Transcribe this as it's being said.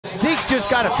just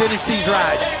got to finish these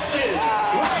rides.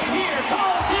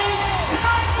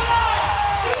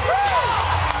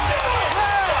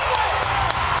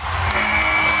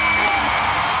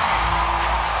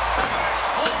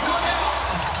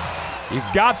 He's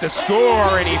got the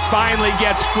score, and he finally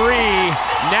gets free.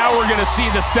 Now we're going to see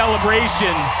the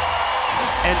celebration,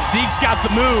 and Zeke's got the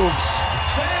moves.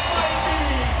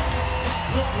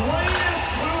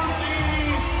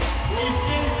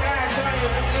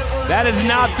 That is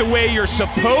not the way you're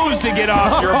supposed to get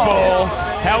off your bull.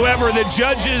 However, the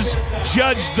judges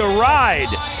judged the ride,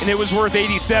 and it was worth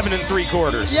 87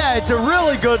 3/4. Yeah, it's a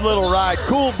really good little ride.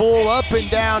 Cool bull, up and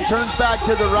down, turns back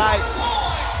to the right.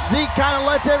 Zeke kind of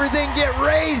lets everything get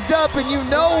raised up, and you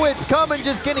know it's coming.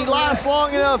 Just can he last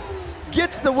long enough?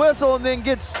 Gets the whistle and then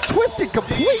gets twisted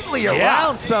completely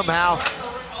around somehow.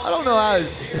 I don't know how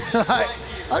his,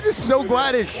 I'm just so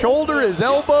glad his shoulder, his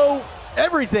elbow,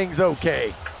 everything's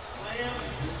okay.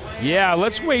 Yeah,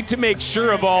 let's wait to make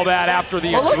sure of all that after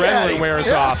the adrenaline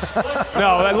wears off.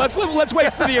 No, let's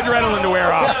wait for the adrenaline to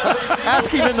wear off.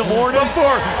 Ask him in the morning.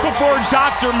 Before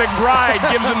Dr.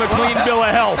 McBride gives him a clean bill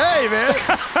of health. Hey, man.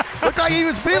 Looked like he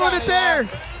was feeling it there.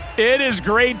 It is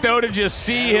great, though, to just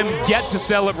see him get to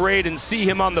celebrate and see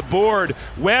him on the board.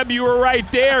 Webb, you were right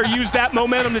there. Use that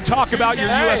momentum to talk about your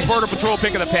U.S. Border Patrol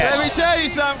pick of the pen. Let me tell you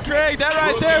something, Craig. That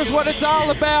right there is what it's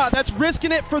all about. That's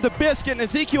risking it for the biscuit, and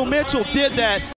Ezekiel Mitchell did that.